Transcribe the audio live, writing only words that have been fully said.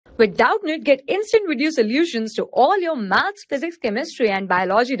With Doubtnut, get instant video solutions to all your maths, physics, chemistry, and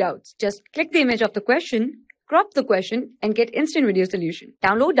biology doubts. Just click the image of the question, crop the question, and get instant video solution.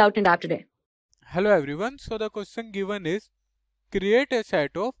 Download Doubtnut app today. Hello everyone. So the question given is, create a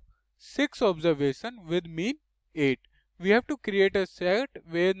set of 6 observations with mean 8. We have to create a set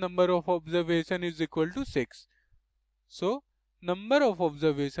where number of observation is equal to 6. So number of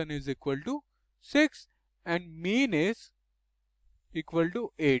observation is equal to 6 and mean is equal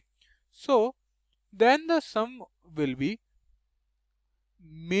to 8. So then the sum will be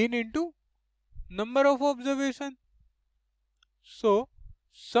mean into number of observation. So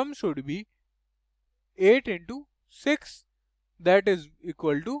sum should be 8 into 6, that is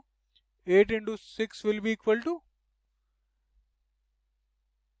equal to 8 into 6 will be equal to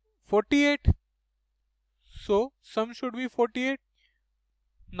 48. So sum should be 48.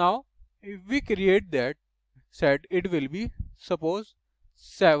 Now if we create that set, it will be suppose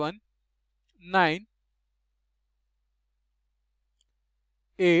 7, 9,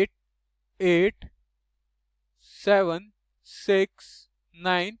 8, 8, 7, 6,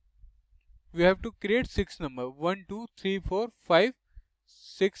 9. We have to create 6 number. 1, 2, 3, 4, 5,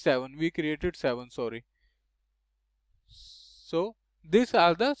 6, 7. We created 7, sorry. So these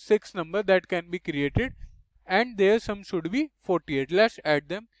are the 6 number that can be created and their sum should be 48. Let's add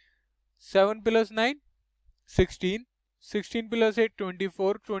them. 7 plus 9, 16. 16 plus 8,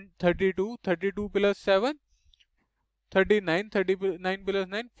 24, 32. 32 plus 7, 39. 39 plus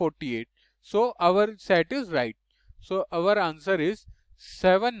 9, 48. So our set is right. So our answer is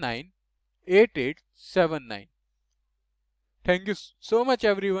 798879. Thank you so much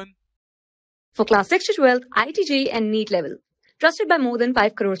everyone. For class 6 to 12, IIT JEE and NEET level. Trusted by more than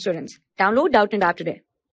 5 crore students. Download Doubtnut app today.